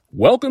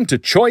Welcome to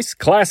Choice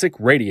Classic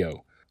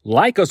Radio.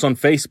 Like us on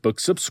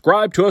Facebook,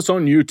 subscribe to us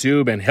on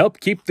YouTube, and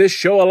help keep this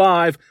show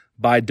alive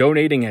by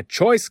donating at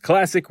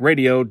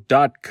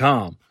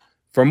choiceclassicradio.com.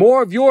 For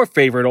more of your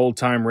favorite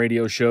old-time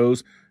radio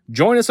shows,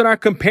 join us on our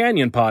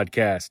companion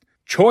podcast,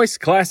 Choice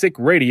Classic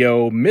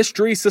Radio,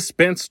 Mystery,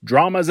 Suspense,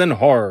 Dramas, and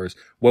Horrors,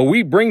 where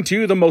we bring to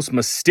you the most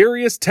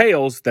mysterious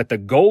tales that the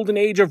golden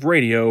age of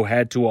radio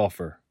had to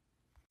offer.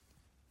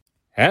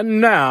 And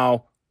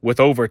now, with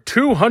over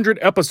 200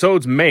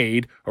 episodes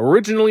made,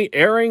 originally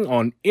airing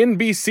on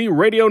NBC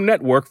Radio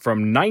Network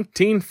from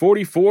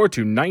 1944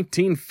 to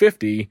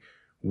 1950,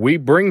 we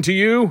bring to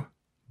you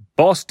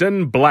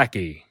Boston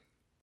Blackie.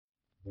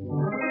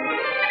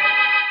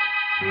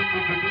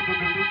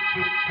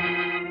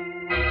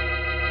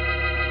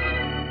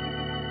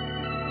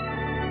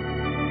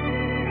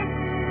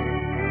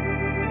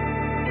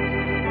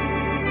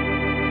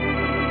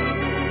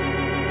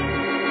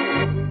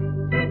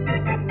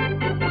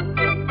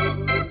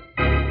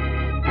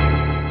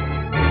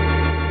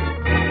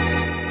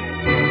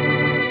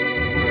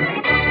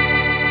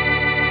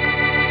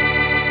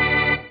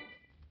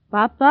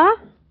 Papa?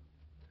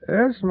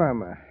 Yes,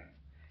 Mama.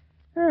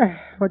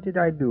 What did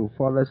I do?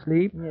 Fall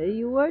asleep? Yeah,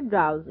 you were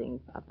drowsing,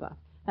 Papa.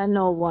 And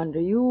no wonder.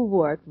 You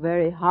work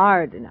very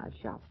hard in our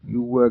shop.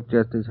 You work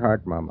just as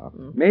hard, Mama.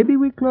 Mm-hmm. Maybe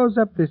we close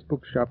up this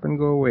bookshop and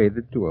go away,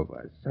 the two of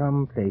us,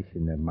 someplace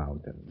in the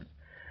mountains,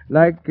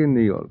 like in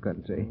the old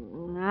country.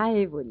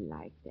 I would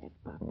like that,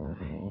 Papa.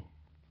 Mm-hmm.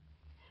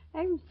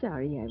 I'm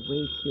sorry I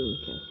waked you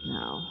just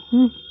now.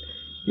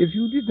 If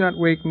you did not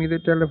wake me, the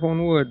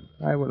telephone would.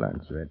 I will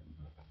answer it.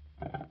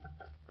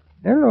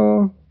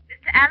 Hello.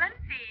 Mr. Allen,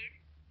 please.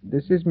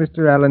 This is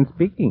Mr. Allen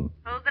speaking.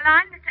 Hold the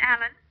line, Mr.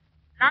 Allen.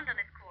 London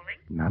is calling.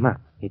 Mama,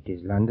 it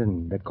is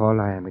London, the call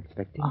I am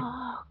expecting.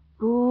 Oh,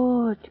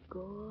 good.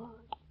 Hello,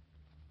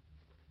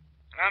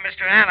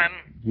 Mr. Allen.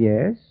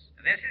 Yes?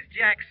 This is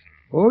Jackson.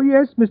 Oh,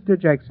 yes, Mr.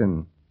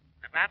 Jackson.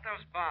 About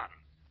those bonds.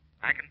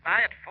 I can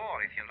buy at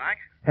 4 if you like.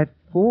 At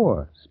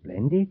 4?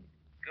 Splendid.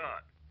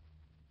 Good.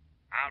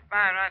 I'll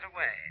buy right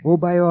away. Oh,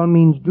 by all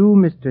means do,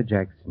 Mr.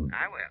 Jackson.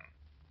 I will.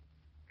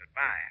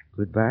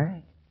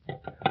 Goodbye.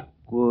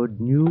 Good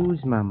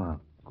news,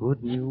 Mama.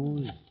 Good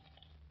news.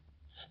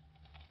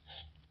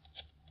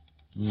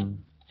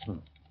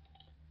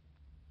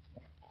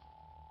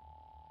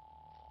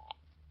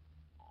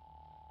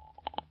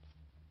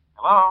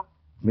 Hello?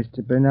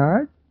 Mr.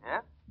 Bernard?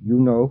 Yes? You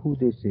know who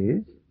this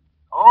is?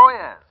 Oh,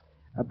 yes.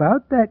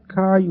 About that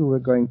car you were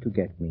going to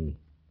get me.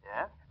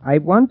 Yes? I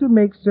want to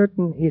make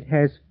certain it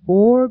has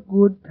 4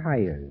 good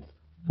tires.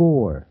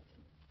 4.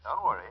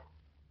 Don't worry.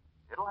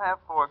 It'll have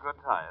 4 good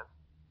tires.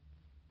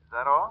 Is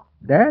that all?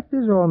 That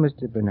is all,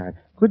 Mr. Bernard.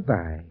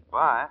 Goodbye.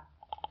 Bye.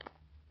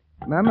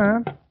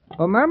 Mama.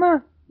 Oh,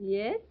 Mama.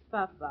 Yes,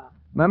 Papa.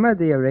 Mama,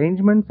 the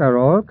arrangements are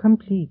all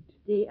complete.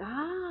 They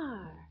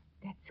are.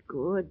 That's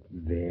good.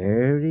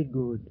 Very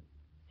good.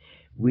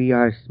 We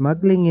are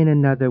smuggling in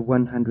another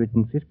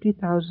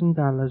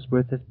 $150,000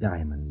 worth of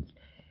diamonds.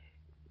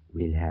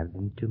 We'll have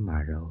them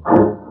tomorrow.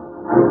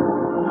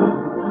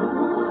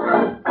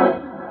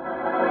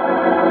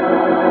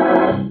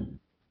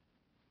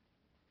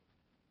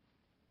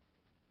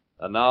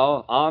 And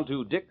now, on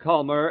to Dick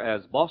Calmer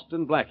as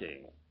Boston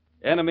Blackie.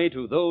 Enemy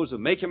to those who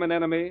make him an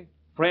enemy,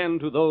 friend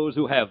to those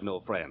who have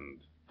no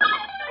friend.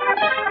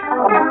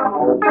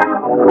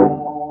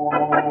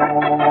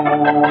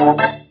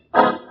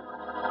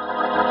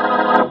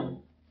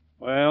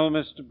 Well,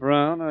 Mr.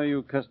 Brown, are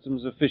you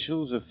customs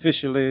officials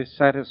officially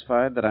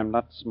satisfied that I'm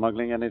not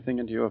smuggling anything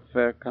into your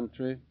fair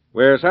country?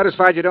 We're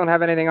satisfied you don't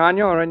have anything on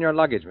you or in your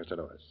luggage, Mr.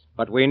 Lewis.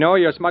 But we know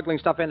you're smuggling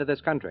stuff into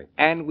this country,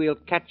 and we'll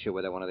catch you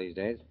with it one of these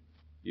days.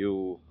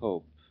 You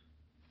hope.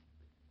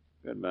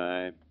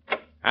 Goodbye.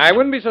 I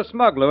wouldn't be so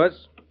smug,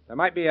 Lewis. There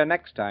might be a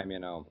next time, you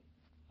know.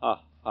 Ha.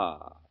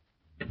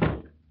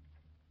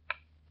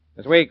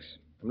 Miss Weeks,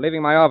 I'm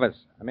leaving my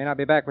office. I may not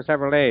be back for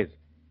several days.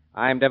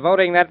 I'm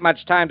devoting that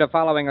much time to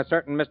following a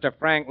certain Mr.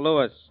 Frank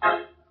Lewis.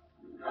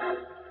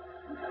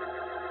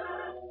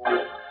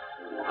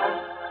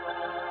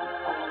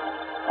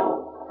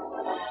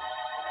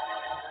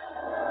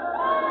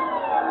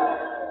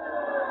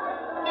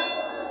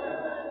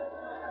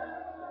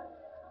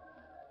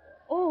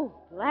 Oh,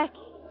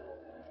 Blackie.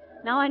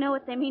 Now I know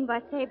what they mean by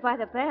Saved by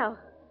the Bell.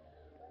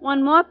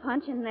 One more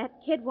punch and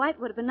that Kid White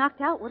would have been knocked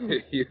out, wouldn't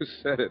he? You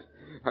said it.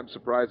 I'm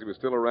surprised he was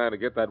still around to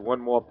get that one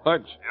more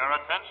punch. Your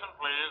attention,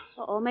 please.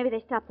 Oh, maybe they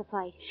stopped the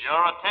fight.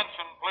 Your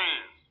attention,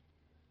 please.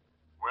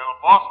 Will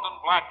Boston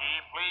Blackie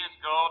please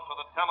go to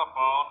the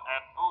telephone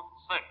at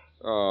booth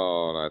 6?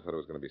 Oh, and I thought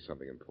it was going to be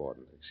something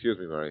important. Excuse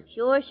me, Mary.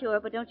 Sure,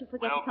 but don't you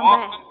forget Will to come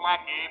back. Boston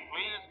Blackie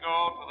please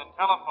go to the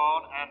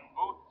telephone at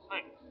booth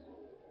 6?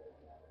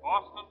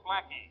 Boston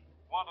Blackie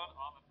wanted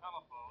on the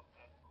telephone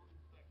at booth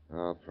 6.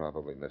 I'll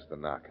probably miss the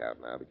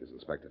knockout now because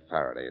Inspector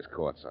Faraday has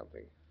caught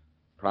something.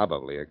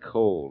 Probably a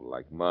cold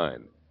like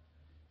mine.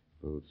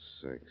 Booth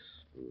 6.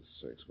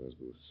 Where's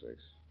booth 6?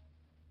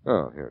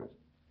 Oh, here it is.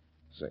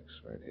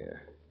 6, right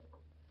here.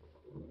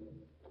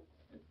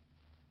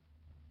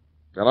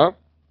 Hello?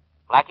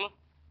 Blackie?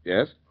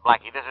 Yes?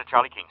 Blackie, this is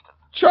Charlie Kingston.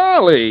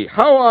 Charlie,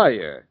 how are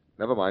you?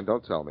 Never mind,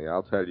 don't tell me.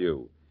 I'll tell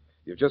you.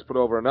 You've just put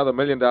over another $1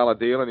 million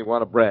deal and you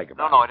want to brag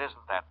about No, it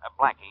isn't that.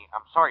 Blackie,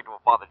 I'm sorry to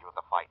have bothered you with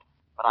the fight,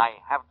 but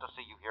I have to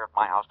see you here at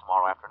my house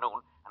tomorrow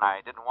afternoon, and I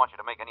didn't want you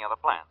to make any other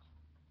plans.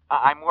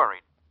 I'm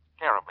worried.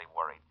 Terribly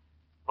worried.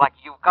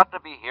 Blackie, you've got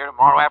to be here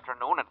tomorrow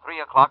afternoon at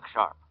 3 o'clock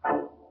sharp.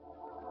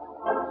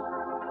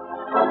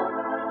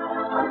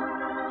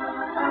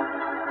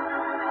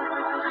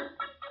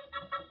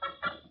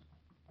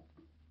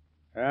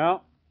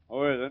 Well,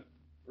 who is it?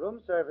 Room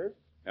service.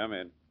 Come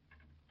in.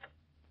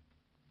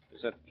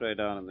 Set the tray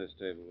down on this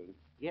table, will you?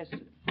 Yes, sir.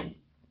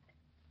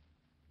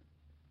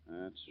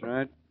 That's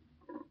right.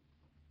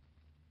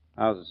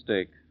 How's the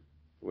steak?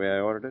 The way I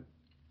ordered it?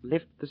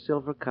 Lift the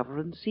silver cover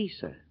and see,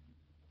 sir.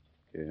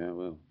 Okay, I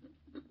will.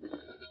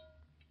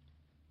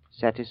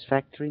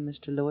 Satisfactory,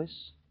 Mr.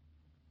 Lewis?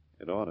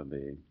 It ought to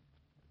be.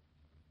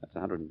 That's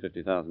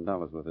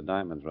 $150,000 worth of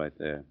diamonds right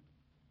there.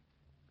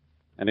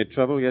 Any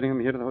trouble getting them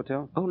here to the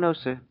hotel? Oh, no,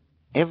 sir.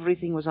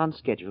 Everything was on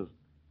schedule.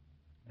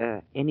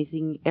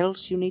 Anything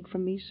else you need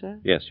from me, sir?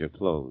 Yes, your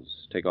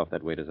clothes. Take off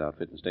that waiter's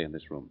outfit and stay in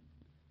this room.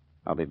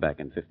 I'll be back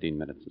in 15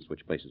 minutes and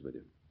switch places with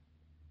you.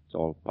 It's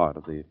all part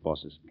of the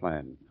boss's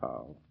plan,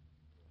 Carl.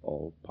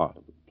 All part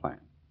of the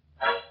plan.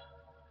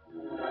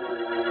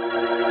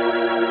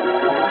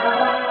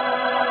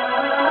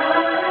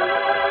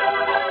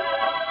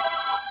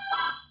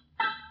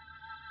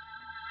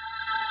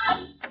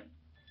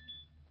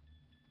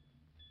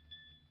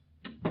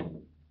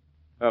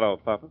 Hello,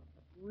 Papa.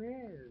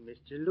 Well,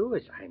 Mr.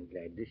 Lewis, I'm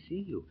glad to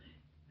see you.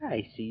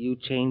 I see you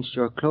changed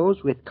your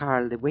clothes with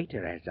Carl the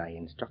waiter, as I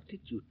instructed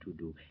you to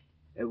do.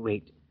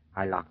 Wait,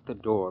 I locked the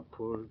door,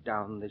 pulled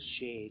down the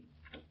shade.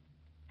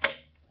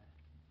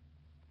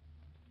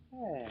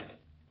 There.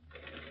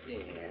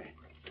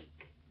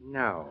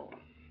 Now.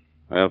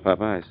 Well,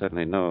 Papa, I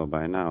certainly know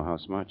by now how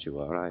smart you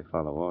are. I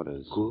follow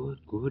orders.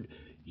 Good.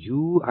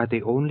 You are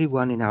the only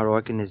one in our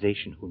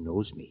organization who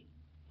knows me.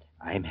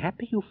 I'm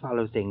happy you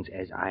follow things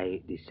as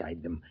I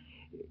decide them.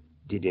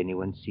 Did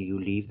anyone see you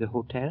leave the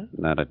hotel?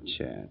 Not a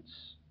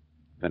chance.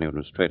 If anyone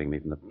was trailing me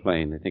from the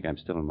plane, they think I'm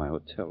still in my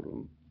hotel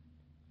room.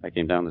 I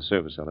came down the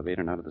service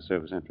elevator and out of the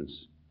service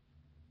entrance.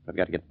 I've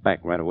got to get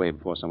back right away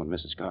before someone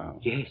misses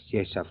Carl.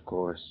 Yes, of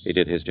course. He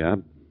did his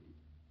job.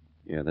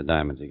 Here are the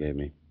diamonds he gave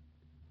me.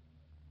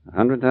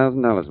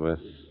 $100,000 worth.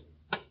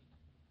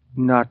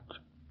 Not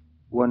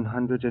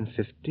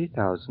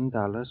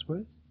 $150,000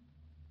 worth?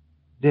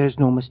 There's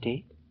no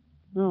mistake?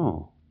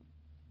 No.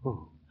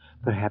 Oh,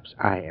 perhaps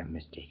I am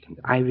mistaken.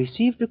 I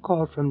received a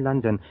call from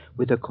London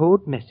with a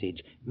code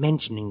message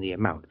mentioning the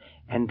amount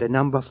and the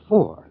number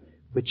 4,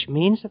 which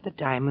means that the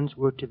diamonds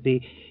were to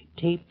be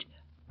taped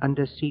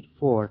under seat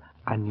 4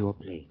 on your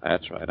plane.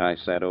 That's right. I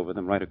sat over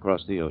them right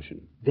across the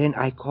ocean. Then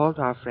I called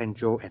our friend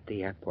Joe at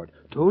the airport,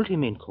 told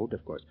him in code,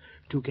 of course,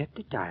 to get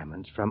the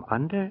diamonds from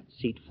under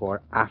seat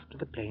 4 after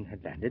the plane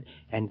had landed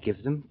and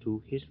give them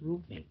to his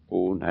roommate.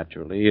 Who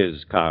naturally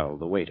is Carl,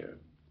 the waiter.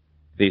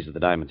 These are the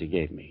diamonds he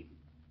gave me.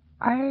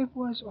 I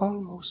was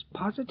almost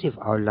positive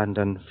our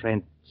London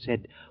friend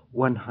said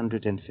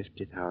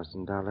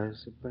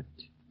 $150,000, but,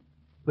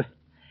 well,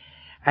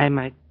 I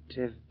might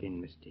have been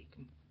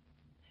mistaken.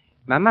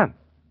 Mama.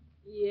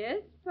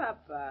 Yes,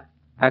 Papa.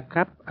 A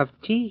cup of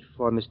tea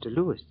for Mr.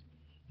 Lewis.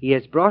 He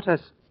has brought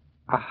us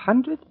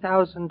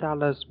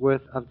 $100,000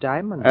 worth of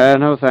diamonds.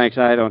 No, thanks.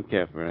 I don't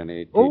care for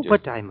any tea. Oh,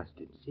 but I must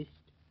insist.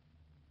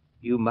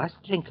 You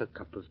must drink a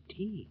cup of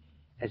tea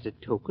as a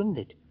token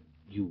that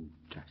you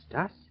trust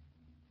us,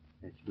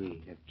 as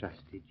we have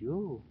trusted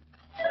you.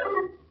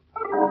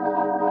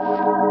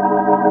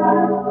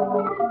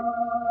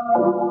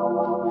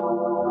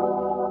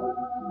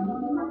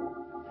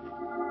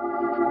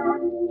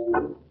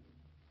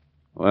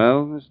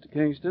 Well, Mr.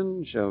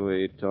 Kingston, shall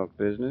we talk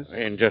business?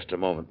 In just a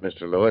moment,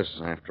 Mr. Lewis.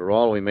 After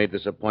all, we made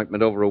this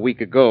appointment over a week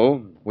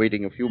ago.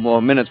 Waiting a few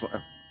more minutes.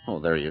 Oh,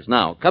 there he is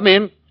now. Come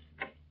in.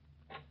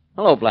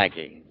 Hello,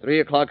 Blackie.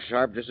 3 o'clock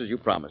sharp, just as you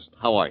promised.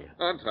 How are you?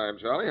 On time,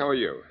 Charlie. How are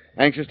you?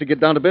 Anxious to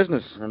get down to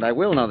business, and I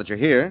will now that you're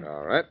here.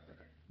 All right.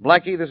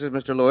 Blackie, this is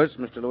Mr. Lewis.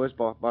 Mr. Lewis,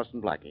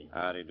 Boston Blackie.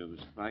 Howdy do,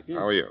 Mr. Blackie.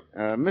 How are you?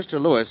 Mr.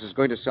 Lewis is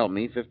going to sell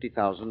me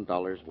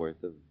 $50,000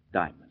 worth of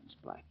diamonds,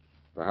 Blackie.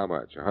 For how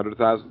much?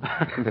 100,000?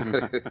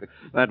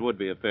 That would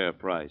be a fair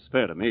price.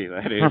 Fair to me,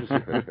 that is.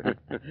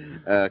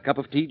 Cup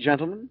of tea,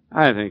 gentlemen?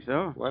 I think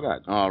so. Why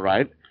not? All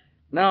right.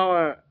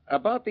 Now,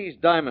 about these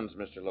diamonds,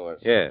 Mr.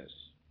 Lewis. Yes.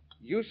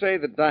 You say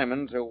the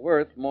diamonds are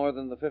worth more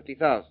than the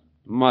 50,000.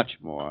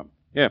 Much more.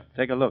 Here,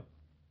 take a look.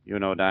 You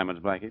know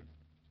diamonds, Blackie?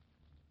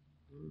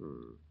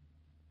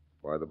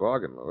 Why the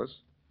bargain,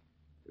 Lewis?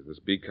 Is this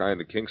Be Kind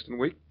to Kingston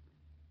week?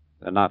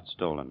 They're not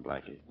stolen,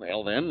 Blackie.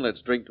 Well, then,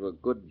 let's drink to a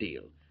good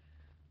deal.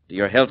 To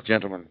your health,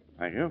 gentlemen.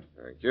 Thank you.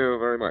 Thank you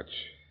very much.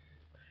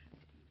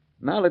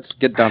 Now let's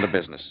get down to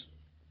business.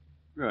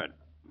 Good.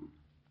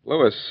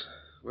 Lewis,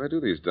 where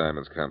do these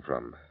diamonds come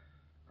from?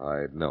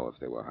 I'd know if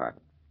they were hot.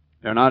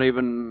 They're not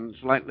even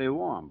slightly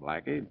warm,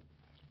 Blackie.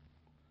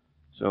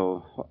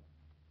 So,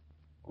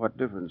 what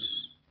difference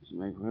does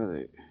like where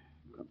they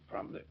come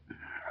from.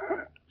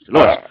 Mr.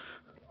 Lewis,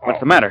 what's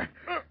the matter?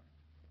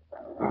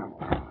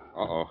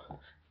 Uh-oh.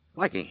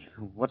 Blackie,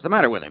 what's the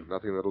matter with him?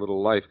 Nothing that a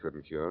little life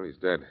couldn't cure. He's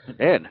dead.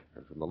 Dead?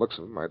 And from the looks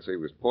of him, I'd say he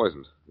was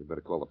poisoned. We'd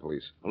better call the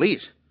police.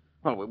 Police?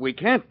 Well, we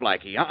can't,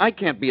 Blackie. I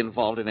can't be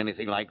involved in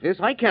anything like this.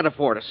 I can't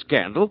afford a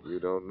scandal. You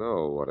don't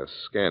know what a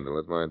scandal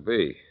it might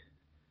be.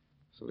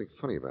 Something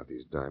funny about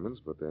these diamonds,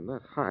 but they're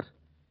not hot.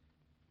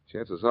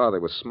 Chances are they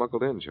were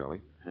smuggled in,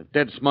 Charlie. A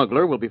dead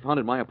smuggler will be found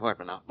in my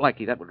apartment. Now,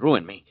 Blackie, that would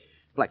ruin me.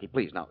 Blackie,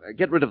 please, now,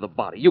 get rid of the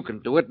body. You can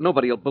do it.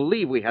 Nobody will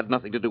believe we had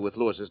nothing to do with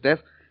Lewis's death.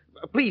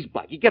 Please,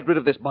 Blackie, get rid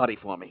of this body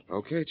for me.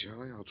 Okay,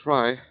 Charlie, I'll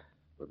try.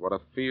 But what a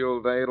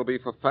field day it'll be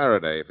for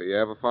Faraday if he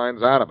ever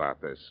finds out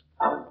about this.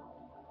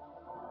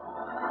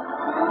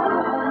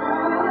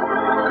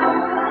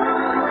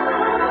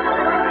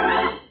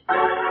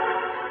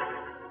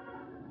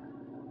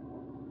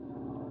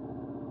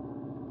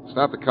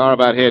 Stop the car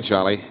about here,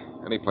 Charlie.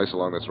 Any place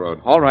along this road.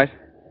 All right.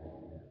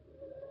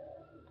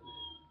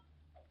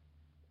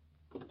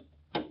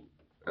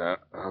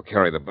 I'll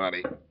carry the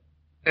body.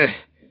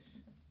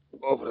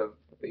 Over to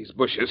these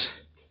bushes.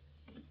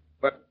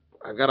 But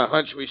I've got a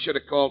hunch we should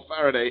have called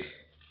Faraday.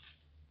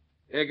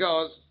 Here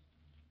goes.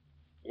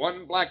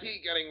 One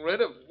Blackie getting rid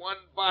of one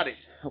body.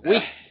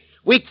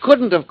 We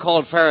couldn't have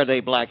called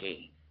Faraday,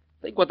 Blackie.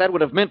 Think what that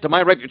would have meant to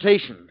my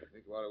reputation.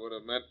 Think what it would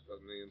have meant for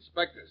the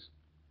inspectors.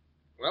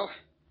 Well,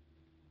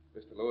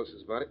 Mr.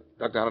 Lewis's body.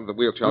 Duck down under the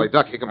wheel, Charlie.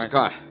 Duck, here comes the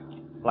car.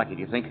 Blackie,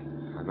 do you think?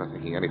 I'm not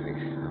thinking anything.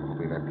 I'm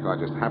hoping that car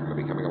just happened to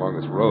be coming along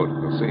this road.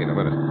 We'll see in a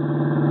minute.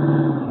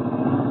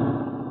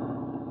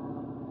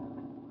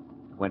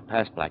 Went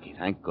past Blackie,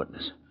 thank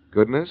goodness.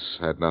 Goodness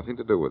had nothing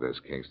to do with this,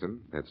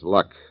 Kingston. It's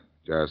luck.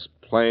 Just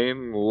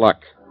plain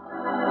luck.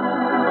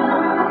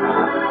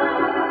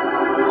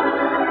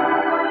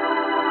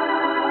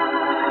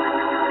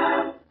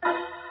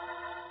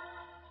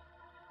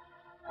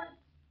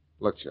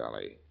 Look,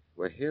 Charlie,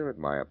 we're here at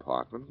my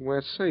apartment, and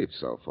we're safe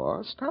so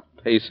far. Stop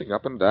pacing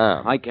up and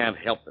down. I can't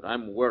help it.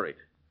 I'm worried.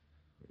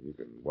 You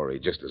can worry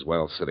just as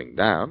well sitting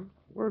down.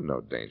 We're in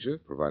no danger,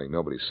 providing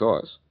nobody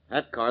saw us.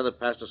 That car that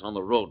passed us on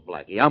the road,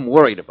 Blackie, I'm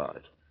worried about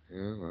it.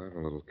 Yeah, well, I'm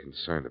a little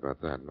concerned about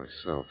that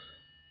myself.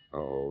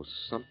 Oh,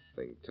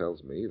 something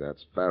tells me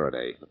that's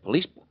Faraday. The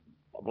police?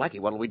 Well, Blackie,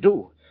 what'll we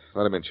do?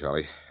 Let him in,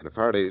 Charlie. And if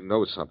Faraday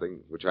knows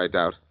something, which I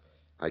doubt,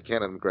 I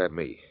can't let him grab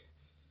me.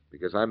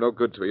 Because I'm no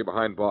good to you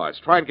behind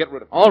bars. Try and get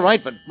rid of him. All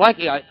right, but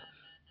Blackie,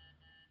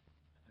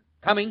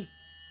 Coming.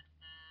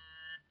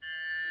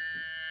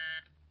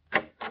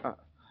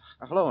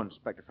 Hello,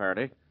 Inspector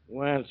Faraday.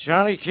 Well,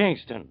 Charlie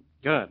Kingston.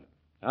 Good.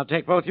 I'll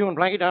take both you and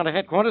Blackie down to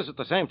headquarters at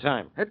the same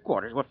time.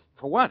 Headquarters? What?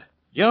 For what?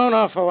 You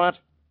know for what.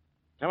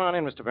 Come on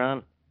in, Mr.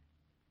 Brown.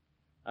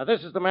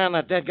 This is the man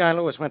that dead guy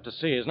Lewis went to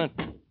see, isn't it?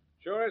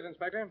 Sure is,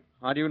 Inspector.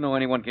 How do you know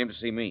anyone came to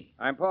see me?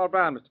 I'm Paul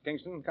Brown, Mr.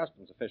 Kingston,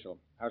 customs official.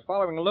 I was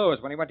following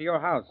Lewis when he went to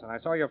your house, and I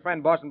saw your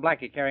friend Boston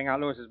Blackie carrying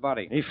out Lewis's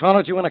body. He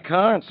followed you in a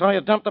car and saw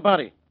you dump the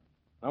body.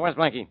 Now, where's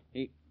Blackie?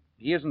 He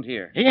isn't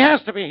here. He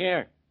has to be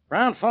here.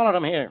 Brown followed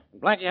him here.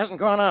 Blackie hasn't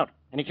gone out,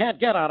 and he can't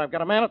get out. I've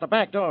got a man at the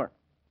back door.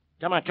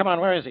 Come on,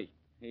 where is he?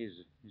 He's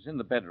in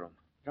the bedroom.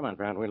 Come on,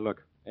 Brown, we'll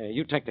look.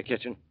 You take the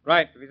kitchen.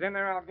 Right. If he's in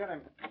there, I'll get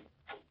him.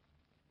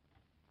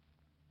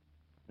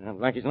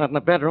 Blackie's not in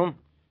the bedroom.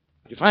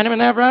 Did you find him in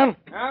there, Brown?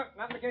 No,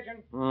 not in the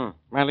kitchen.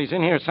 Well, he's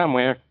in here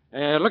somewhere.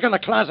 Look in the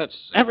closets.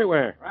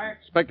 Everywhere. Right.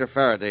 Inspector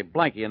Faraday,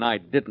 Blackie and I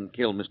didn't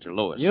kill Mr.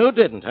 Lewis. You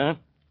didn't, huh?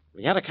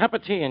 We had a cup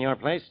of tea in your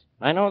place.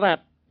 I know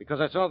that, because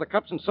I saw the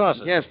cups and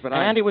saucers. Yes, but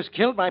And he was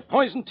killed by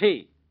poison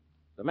tea.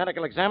 The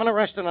medical examiner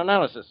rushed an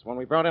analysis when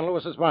we brought in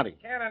Lewis's body.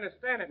 Can't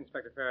understand it,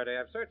 Inspector Faraday.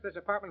 I've searched this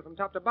apartment from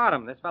top to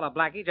bottom. This fellow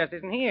Blackie just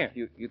isn't here.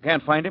 You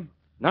can't find him?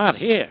 Not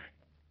here.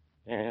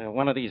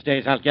 One of these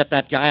days I'll get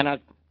that guy and I'll...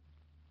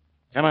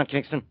 Come on,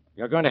 Kingston.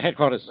 You're going to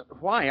headquarters.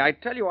 Why? I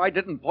tell you, I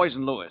didn't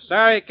poison Lewis.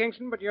 Sorry,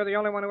 Kingston, but you're the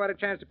only one who had a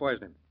chance to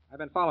poison him. I've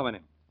been following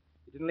him.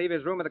 He didn't leave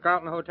his room at the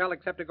Carlton Hotel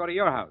except to go to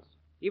your house.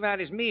 Even had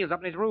his meals up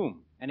in his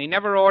room. And he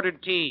never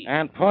ordered tea.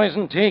 And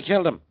poison tea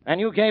killed him. And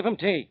you gave him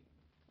tea.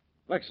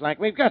 Looks like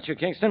we've got you,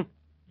 Kingston.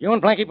 You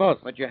and Blackie both.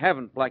 But you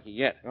haven't Blackie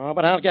yet. Oh,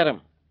 but I'll get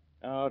him.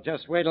 Oh,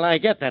 just wait till I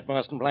get that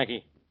Boston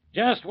Blackie.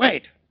 Just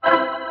wait.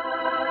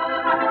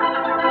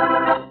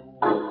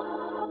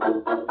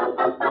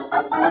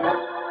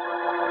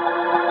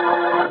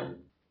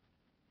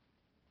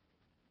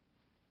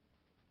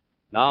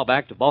 Now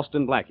back to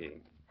Boston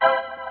Blackie.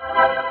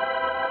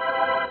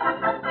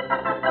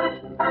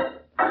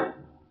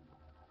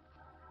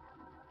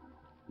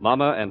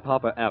 Mama and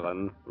Papa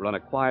Allen run a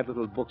quiet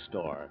little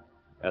bookstore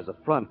as a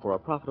front for a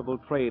profitable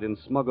trade in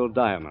smuggled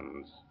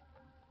diamonds.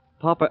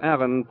 Papa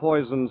Allen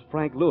poisons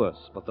Frank Lewis,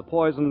 but the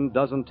poison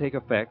doesn't take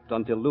effect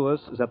until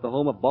Lewis is at the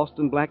home of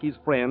Boston Blackie's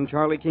friend,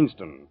 Charlie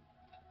Kingston.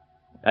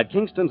 At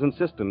Kingston's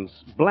insistence,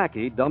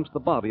 Blackie dumps the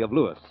body of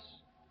Lewis.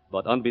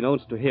 But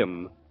unbeknownst to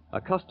him, a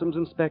customs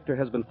inspector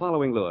has been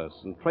following Lewis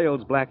and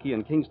trails Blackie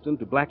and Kingston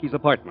to Blackie's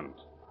apartment.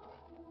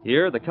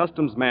 Here, the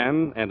customs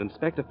man and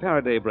Inspector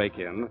Faraday break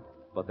in,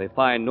 but they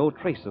find no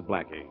trace of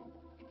Blackie.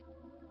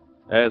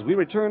 As we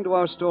return to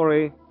our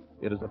story,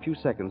 it is a few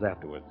seconds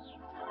afterwards.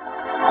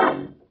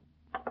 Standing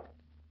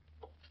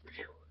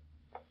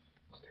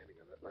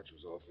on that ledge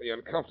was awfully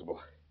uncomfortable.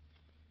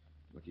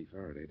 Lucky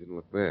Faraday didn't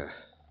look there.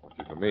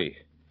 Lucky for me.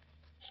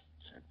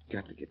 I've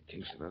got to get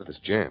Kingston out of this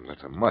jam.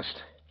 That's a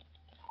must.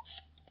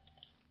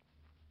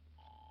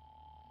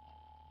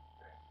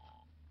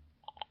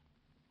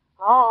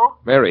 Hello?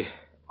 Mary.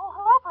 Oh,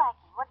 hello,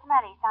 Blackie. What's the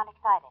matter? You sound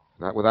excited.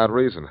 Not without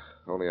reason.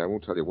 Only I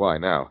won't tell you why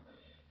now.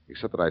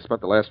 Except that I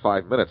spent the last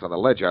 5 minutes on the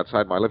ledge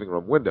outside my living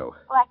room window.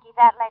 Blackie,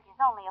 that ledge is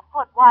only a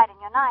foot wide and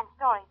you're 9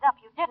 stories up.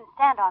 You didn't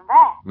stand on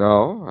that.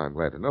 No, I'm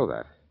glad to know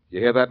that.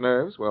 You hear that,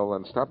 Nerves? Well,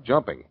 then stop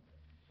jumping.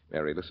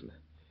 Mary, listen.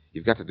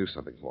 You've got to do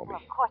something for me.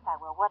 Well, of course I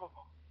will. What is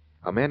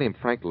it? A man named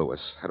Frank Lewis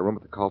had a room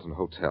at the Carlton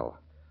Hotel.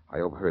 I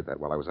overheard that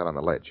while I was out on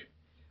the ledge.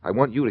 I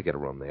want you to get a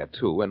room there,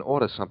 too, and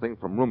order something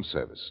from room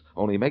service.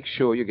 Only make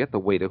sure you get the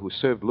waiter who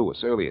served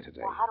Lewis earlier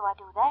today. Well, how do I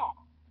do that?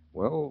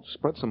 Well,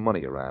 spread some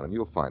money around, and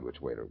you'll find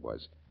which waiter it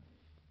was.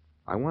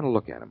 I want to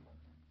look at him.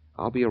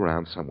 I'll be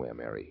around somewhere,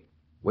 Mary.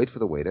 Wait for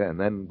the waiter, and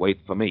then wait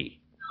for me.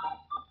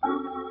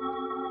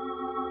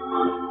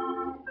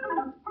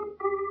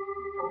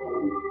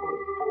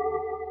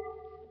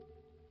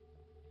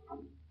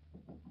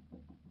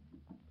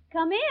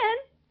 Come in.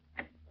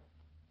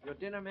 Your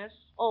dinner, miss?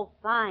 Oh,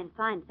 fine,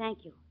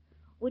 thank you.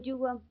 Would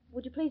you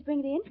please bring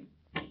it in?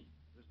 It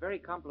was very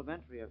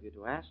complimentary of you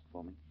to ask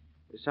for me.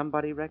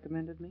 Somebody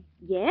recommended me?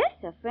 Yes,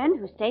 a friend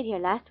who stayed here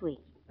last week.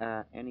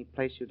 Any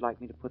place you'd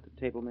like me to put the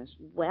table, miss?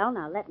 Well,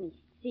 now, let me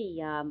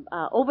see.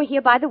 Over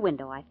here by the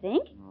window, I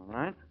think. All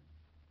right.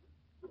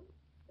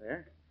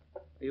 There.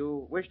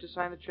 You wish to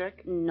sign the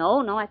check?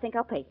 No, I think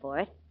I'll pay for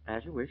it.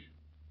 As you wish.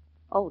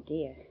 Oh,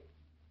 dear.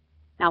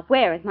 Now,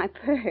 where is my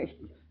purse?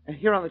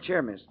 Here on the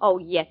chair, miss. Oh,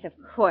 yes, of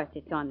course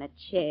it's on the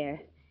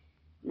chair.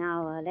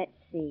 Now, let's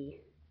see.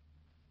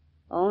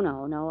 Oh,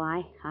 no,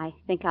 I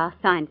think I'll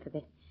sign for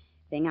this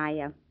thing.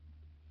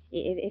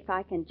 If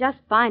I can just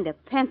find a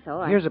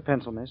pencil. Here's a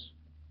pencil, miss.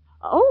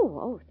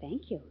 Oh,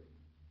 thank you.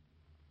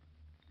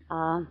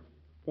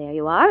 There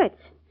you are.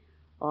 It's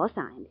all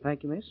signed.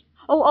 Thank you, miss.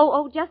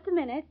 Oh, just a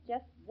minute.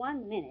 Just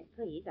 1 minute,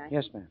 please.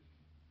 Yes, ma'am.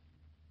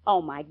 Oh,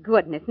 my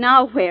goodness.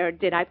 Now where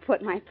did I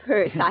put my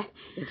purse?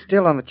 It's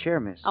still on the chair,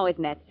 miss. Oh,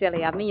 isn't that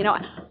silly of me? You know,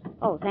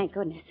 Oh, thank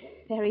goodness.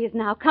 There he is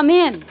now. Come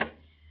in.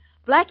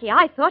 Blackie,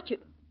 I thought you...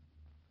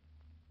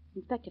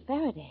 Inspector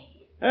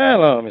Faraday.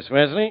 Hello, Miss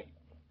Wesley.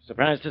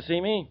 Surprised to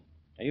see me?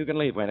 You can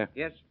leave, waiter.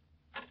 Yes.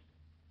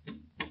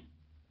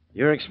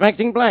 You're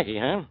expecting Blackie,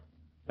 huh?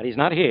 But he's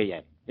not here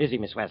yet, is he,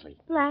 Miss Wesley?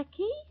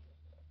 Blackie?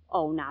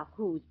 Oh, now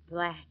who's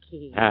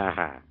Blackie?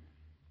 Ha.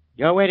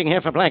 You're waiting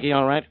here for Blackie,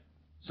 all right.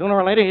 Sooner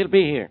or later, he'll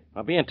be here.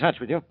 I'll be in touch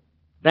with you.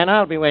 Then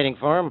I'll be waiting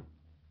for him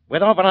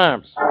with open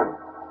arms.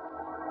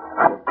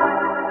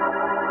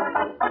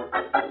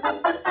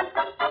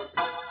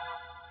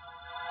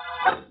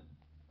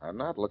 I'm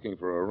not looking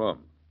for a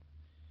room.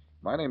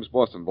 My name's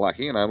Boston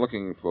Blackie, and I'm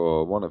looking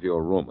for one of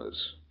your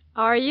roomers.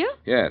 Are you?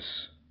 Yes.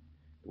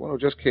 The one who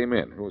just came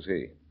in. Who's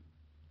he?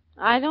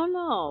 I don't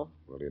know.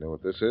 Well, do you know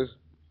what this is?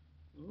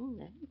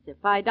 It's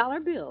a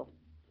 $5 bill.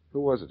 Who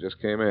was it just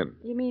came in?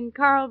 You mean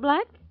Carl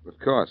Black? Of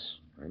course.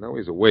 I know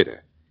he's a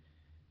waiter.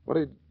 What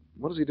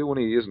does he do when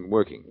he isn't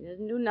working? He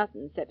doesn't do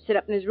nothing except sit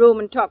up in his room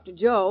and talk to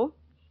Joe.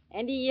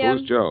 And he,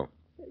 Who's Joe?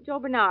 Joe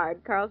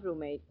Bernard, Carl's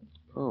roommate.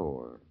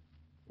 Oh,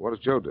 what does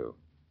Joe do?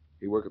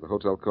 He work at the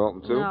Hotel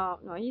Carlton, too? No,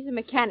 he's a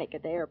mechanic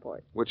at the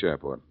airport. Which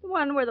airport? The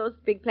one where those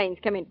big planes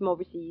come in from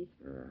overseas.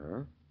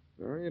 Uh-huh.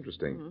 Very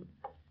interesting.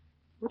 Mm-hmm.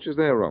 Which is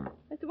their room?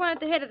 That's the one at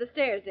the head of the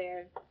stairs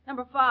there.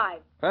 Number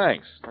 5.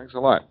 Thanks a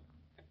lot.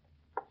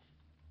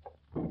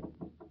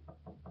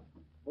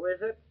 Who is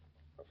it?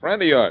 A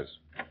friend of yours.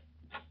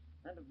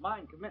 Friend of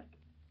mine. Come in.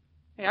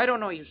 Hey, I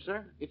don't know you,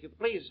 sir. If you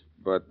please.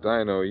 But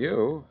I know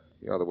you.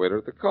 You're the waiter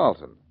at the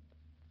Carlton.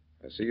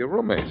 I see your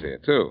roommate's here,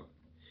 too.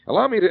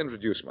 Allow me to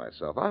introduce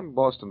myself. I'm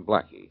Boston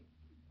Blackie.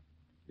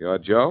 You're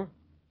Joe?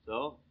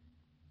 So?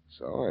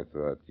 So I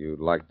thought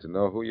you'd like to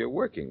know who you're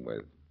working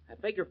with. I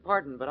beg your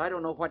pardon, but I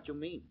don't know what you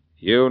mean.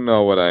 You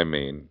know what I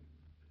mean.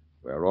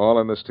 We're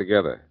all in this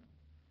together.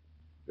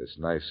 This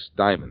nice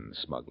diamond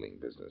smuggling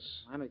business.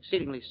 I'm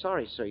exceedingly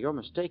sorry, sir. You're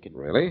mistaken.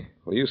 Really?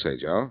 What do you say,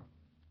 Joe?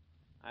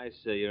 I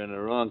say you're in the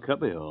wrong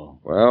cubbyhole.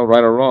 Well,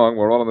 right or wrong,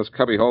 we're all in this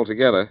cubbyhole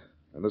together.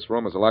 And this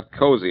room is a lot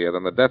cozier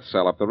than the death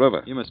cell up the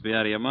river. You must be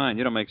out of your mind.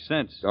 You don't make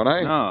sense. Don't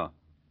I? No.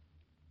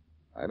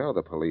 I know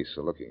the police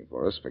are looking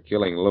for us for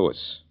killing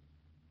Lewis.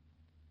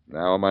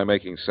 Now am I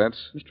making sense?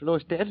 Mr.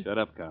 Lewis dead? Shut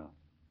up, Carl.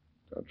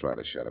 Don't try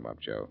to shut him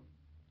up, Joe.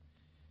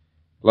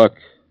 Look,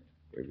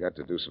 we've got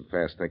to do some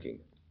fast thinking.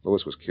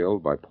 Lewis was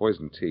killed by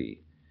poisoned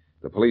tea.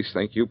 The police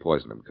think you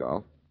poisoned him,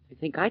 Carl. They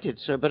think I did,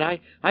 sir, but I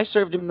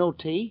served him no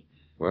tea.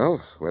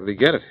 Well, where did he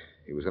get it?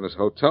 He was in his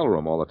hotel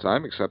room all the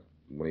time, except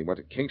when he went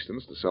to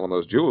Kingston's to sell him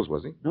those jewels,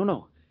 was he?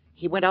 No.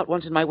 He went out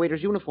once in my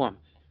waiter's uniform.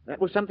 That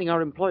was something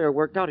our employer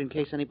worked out in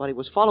case anybody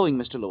was following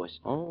Mr. Lewis.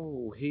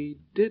 Oh, he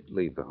did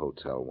leave the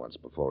hotel once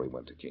before he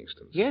went to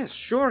Kingston's. Yes,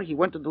 sure. He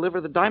went to deliver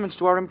the diamonds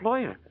to our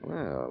employer.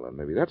 Well, then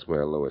maybe that's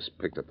where Lewis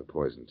picked up the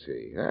poison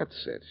tea.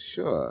 That's it,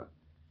 sure.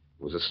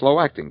 It was a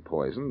slow-acting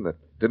poison that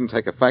didn't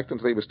take effect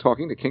until he was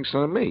talking to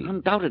Kingston and me.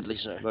 Undoubtedly,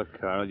 sir. Look,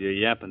 Carl, you're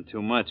yapping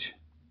too much.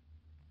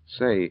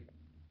 Say,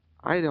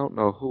 I don't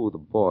know who the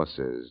boss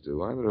is.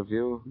 Do either of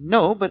you?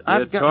 No, but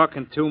You're I've got...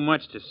 talking too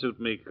much to suit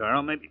me,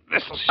 Carl. Maybe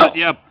this'll shut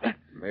you up.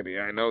 Maybe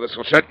I know this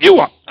will shut you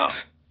up.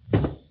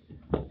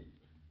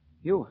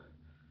 You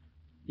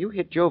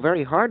hit Joe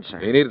very hard, sir.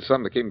 He needed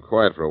something to keep him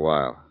quiet for a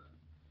while.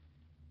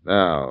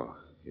 Now,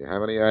 you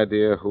have any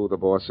idea who the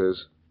boss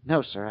is?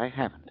 No, sir, I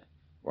haven't.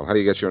 Well, how do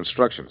you get your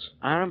instructions?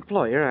 Our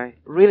employer, I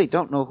really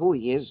don't know who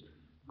he is,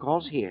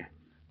 calls here.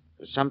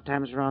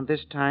 Sometimes around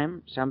this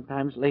time,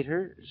 sometimes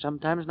later,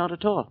 sometimes not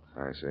at all.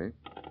 I see.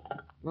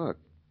 Look,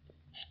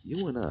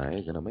 you and I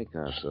are going to make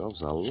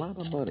ourselves a lot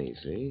of money,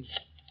 see?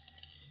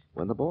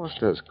 When the boss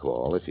does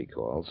call, if he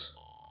calls,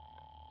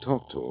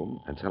 talk to him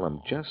and tell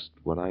him just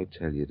what I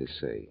tell you to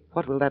say.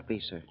 What will that be,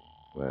 sir?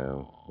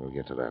 Well, we'll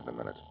get to that in a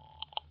minute.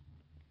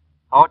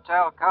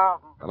 Hotel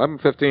Carlton.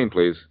 11:15,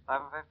 please.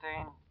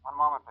 11:15. One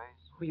moment,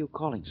 please. Who are you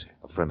calling, sir?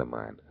 A friend of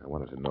mine. I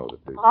wanted to know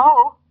that the...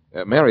 Hello?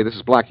 Mary, this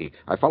is Blackie.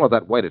 I followed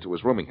that waiter to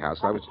his rooming house.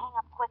 I was... Hang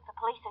up quick. The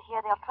police are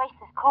here. They'll trace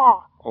this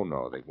call. Oh,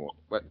 no, they won't.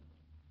 What?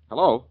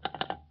 Hello?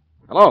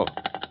 Hello?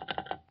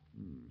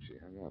 She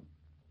hung up.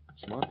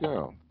 Smart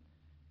girl.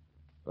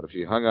 But if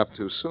she hung up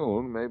too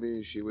soon,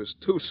 maybe she was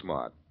too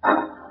smart.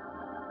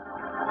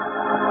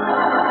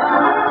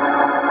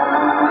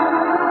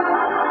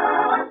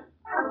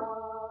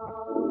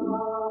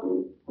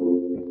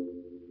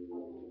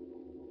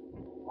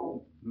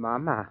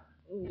 Mama,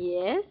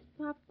 Yes,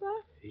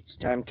 Papa? it's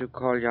time to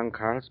call young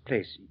Carl's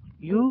place.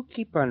 You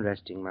keep on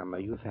resting, Mama.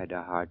 You've had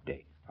a hard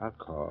day. I'll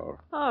call.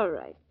 All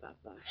right,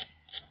 Papa.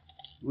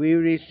 We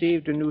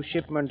received a new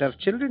shipment of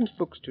children's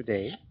books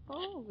today.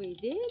 Oh, we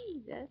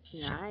did? That's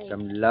nice.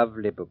 Some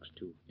lovely books,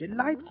 too.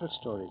 Delightful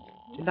stories.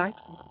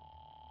 Delightful.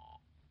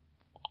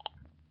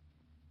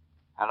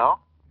 Hello?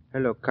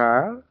 Hello,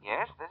 Carl.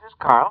 Yes, this is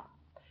Carl.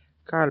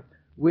 Carl,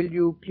 will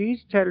you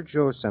please tell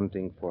Joe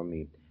something for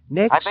me?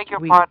 Next I beg your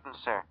week... pardon,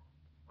 sir,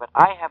 but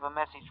I have a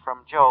message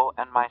from Joe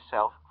and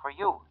myself for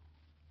you.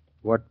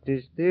 What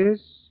is this?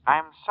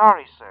 I'm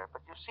sorry, sir,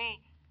 but you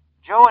see,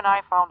 Joe and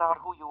I found out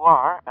who you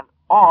are and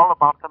all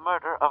about the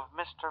murder of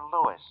Mr.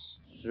 Lewis.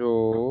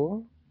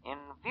 So? In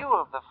view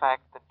of the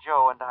fact that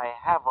Joe and I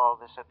have all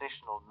this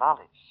additional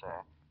knowledge,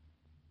 sir,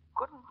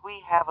 couldn't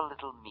we have a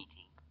little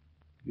meeting?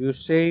 You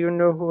say you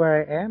know who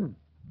I am.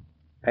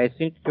 I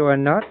think you are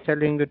not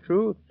telling the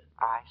truth.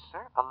 I,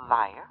 sir? A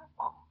liar?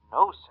 Oh,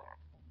 no, sir.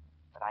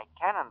 But I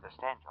can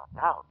understand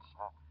your doubts.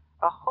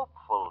 A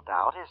hopeful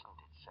doubt, isn't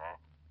it, sir?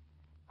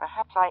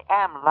 Perhaps I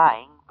am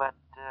lying, but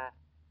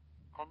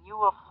can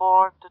you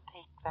afford to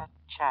take that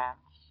chance?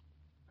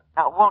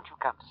 Now, won't you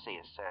come to see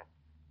us, sir?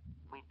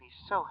 We'd be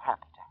so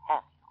happy to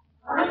have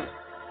you.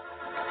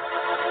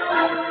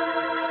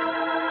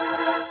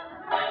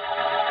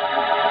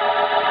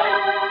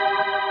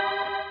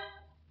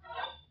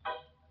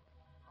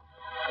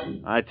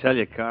 I tell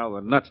you, Carl,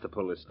 we're nuts to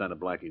pull this stunt of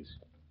Blackie's.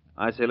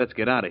 I say let's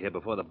get out of here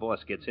before the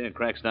boss gets here and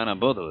cracks down on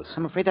both of us.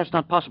 I'm afraid that's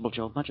not possible,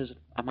 Joe, much as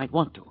I might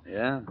want to.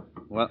 Yeah?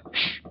 Well...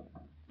 Shh!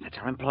 That's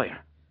our employer.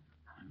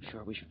 I'm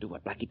sure we should do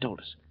what Blackie told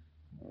us.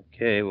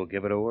 Okay, we'll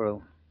give it a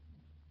whirl.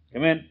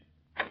 Come in.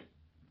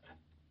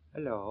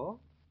 Hello?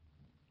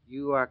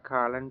 You are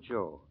Carl and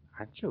Joe,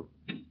 aren't you?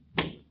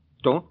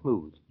 Don't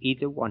move,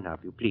 either one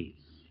of you, please.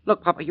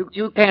 Look, Papa,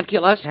 you can't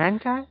kill us.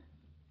 Can't I?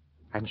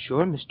 I'm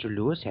sure Mr.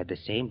 Lewis had the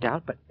same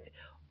doubt, but...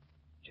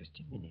 Just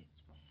a minute.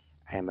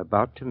 I am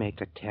about to make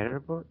a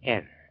terrible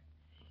error.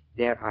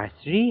 There are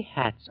 3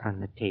 hats on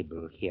the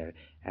table here,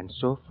 and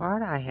so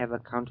far I have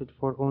accounted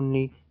for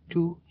only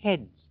 2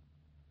 heads.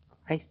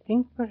 I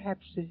think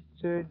perhaps the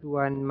third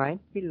one might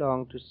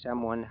belong to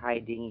someone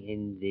hiding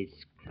in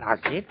this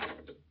closet.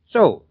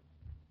 So,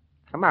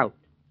 come out,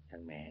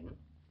 young man.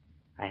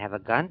 I have a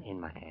gun in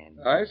my hand.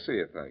 I see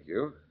it, thank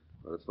you.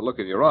 But it's the look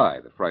in your eye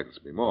that frightens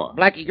me more.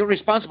 Blackie, you're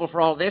responsible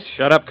for all this.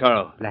 Shut up,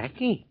 Carl.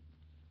 Blackie?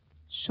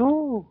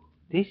 So,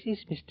 this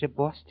is Mr.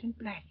 Boston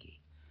Blackie.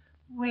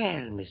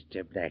 Well,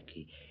 Mr.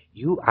 Blackie,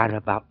 you are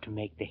about to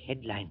make the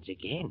headlines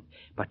again,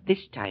 but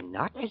this time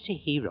not as a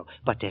hero,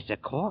 but as a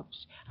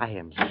corpse. I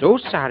am so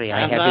sorry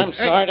I have... I'm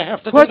sorry to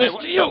have to What? do this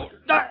to you.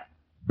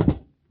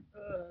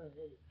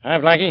 Hi,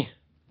 Blackie.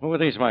 Who are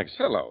these mugs?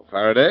 Hello,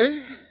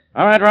 Faraday.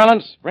 All right,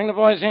 Rollins, bring the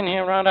boys in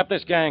here and round up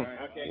this gang.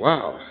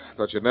 Wow,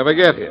 thought you'd never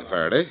get here,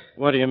 Faraday.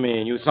 What do you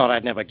mean? You thought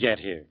I'd never get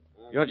here?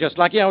 You're just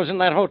lucky I was in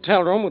that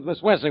hotel room with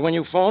Miss Wesley when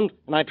you phoned,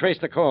 and I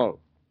traced the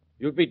call.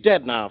 You'd be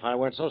dead now if I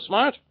weren't so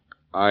smart.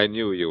 I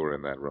knew you were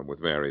in that room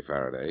with Mary,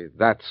 Faraday.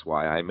 That's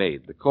why I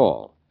made the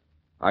call.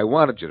 I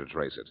wanted you to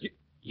trace it.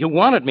 You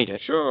wanted me to?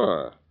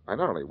 Sure. I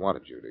not only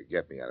wanted you to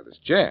get me out of this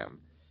jam,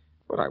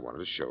 but I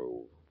wanted to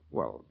show,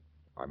 well,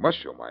 I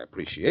must show my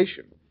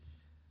appreciation.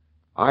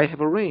 I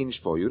have arranged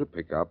for you to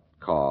pick up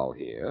Carl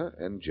here,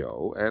 and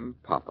Joe,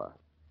 and Papa.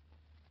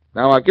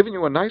 Now, I've given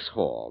you a nice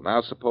haul.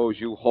 Now, suppose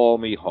you haul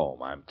me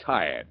home. I'm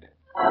tired.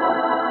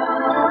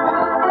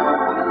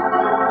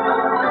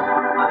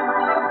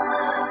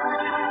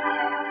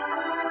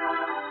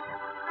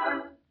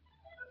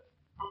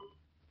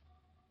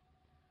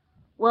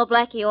 Well,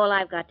 Blackie, all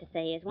I've got to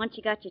say is once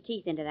you got your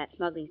teeth into that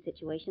smuggling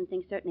situation,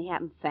 things certainly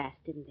happened fast,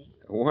 didn't they?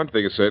 One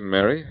thing is certain,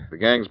 Mary. The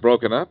gang's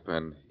broken up,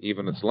 and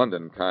even its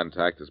London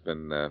contact has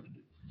been,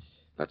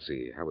 let's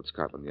see, how would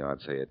Scotland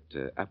Yard say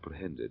it,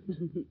 apprehended.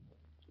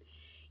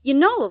 You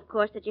know, of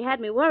course, that you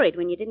had me worried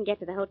when you didn't get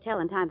to the hotel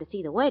in time to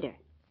see the waiter.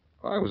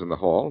 I was in the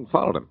hall and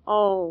followed him.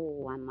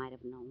 Oh, I might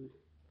have known.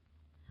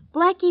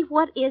 Blackie,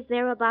 what is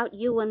there about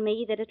you and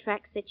me that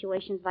attracts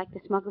situations like the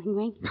smuggling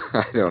ring?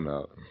 I don't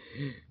know.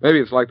 Maybe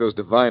it's like those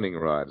divining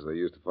rods they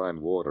use to find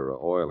water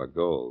or oil or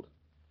gold.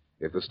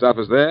 If the stuff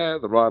is there,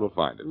 the rod will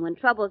find it. And when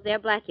trouble's there,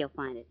 Blackie'll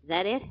find it. Is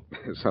that it?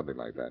 Something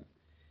like that.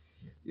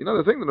 You know,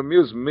 the thing that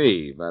amused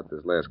me about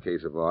this last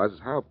case of ours is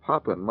how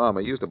Papa and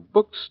Mama used a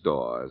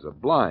bookstore as a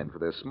blind for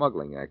their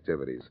smuggling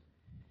activities.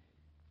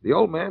 The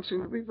old man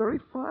seemed to be very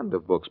fond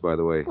of books, by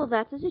the way. Well,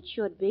 that's as it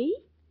should be.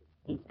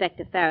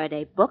 Inspector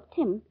Faraday booked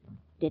him,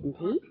 didn't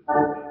he?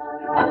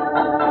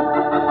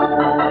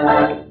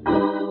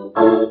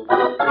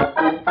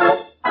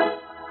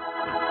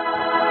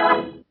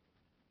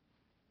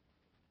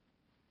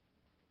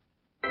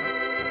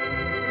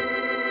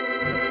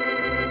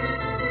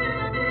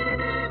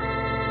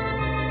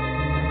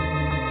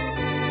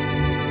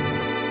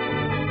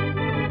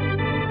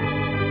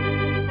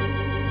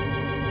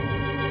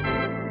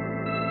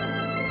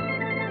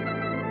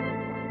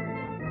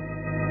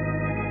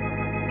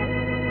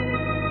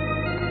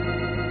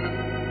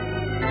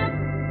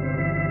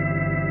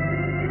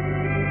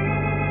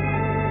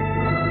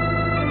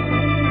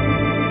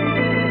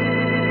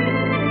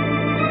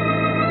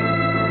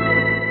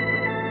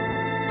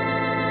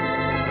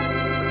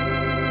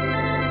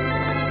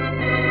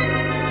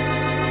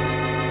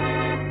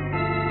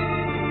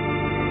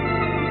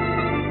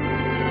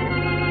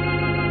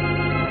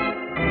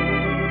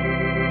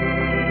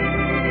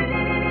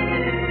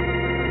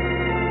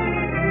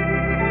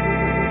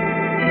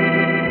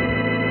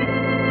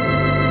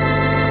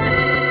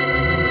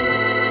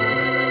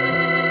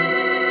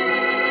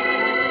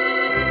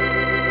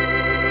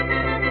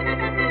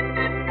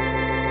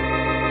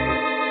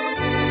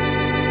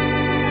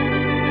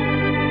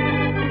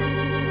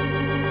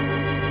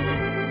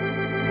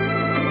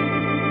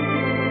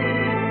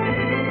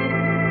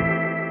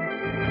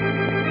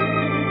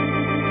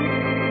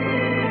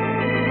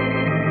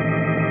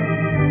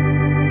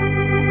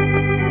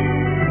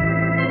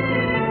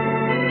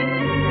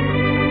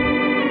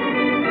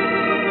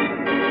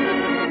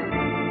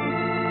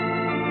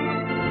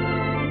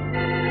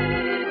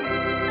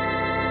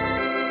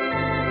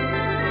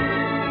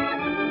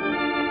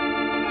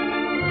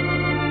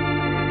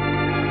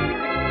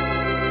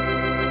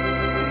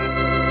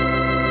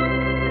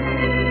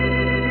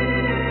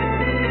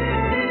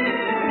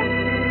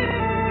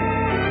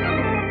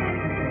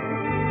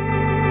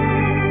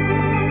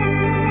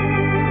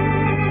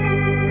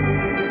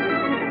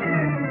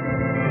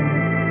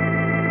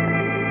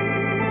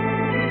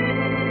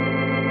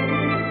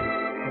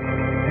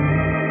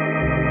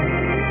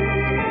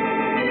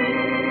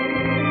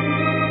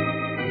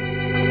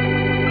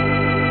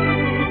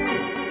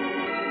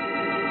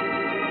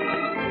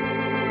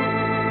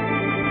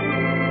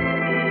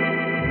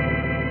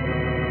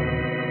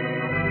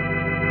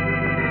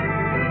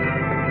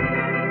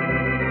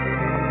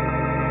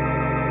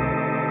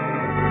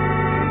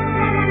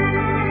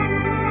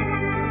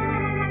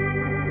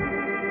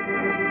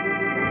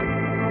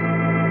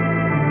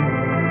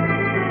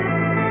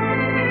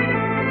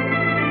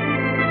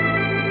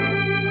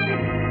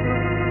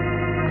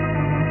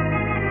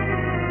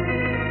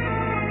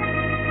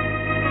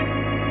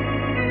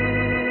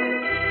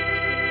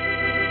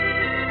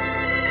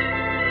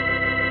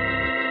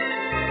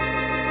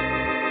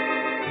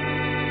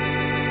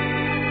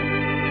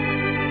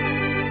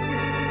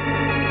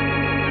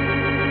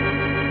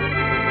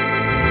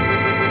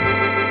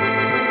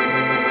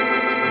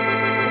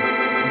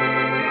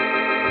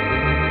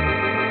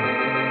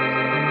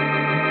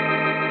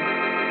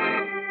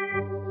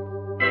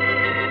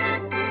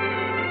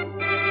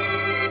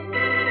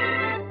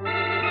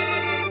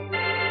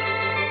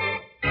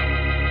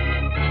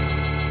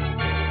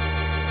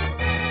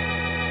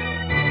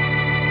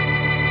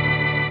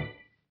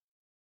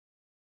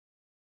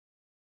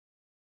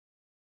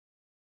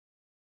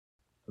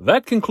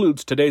 That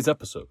concludes today's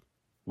episode.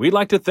 We'd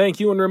like to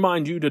thank you and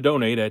remind you to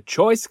donate at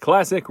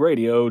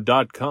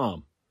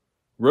choiceclassicradio.com.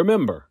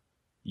 Remember,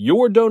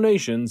 your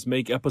donations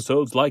make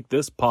episodes like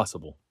this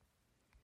possible.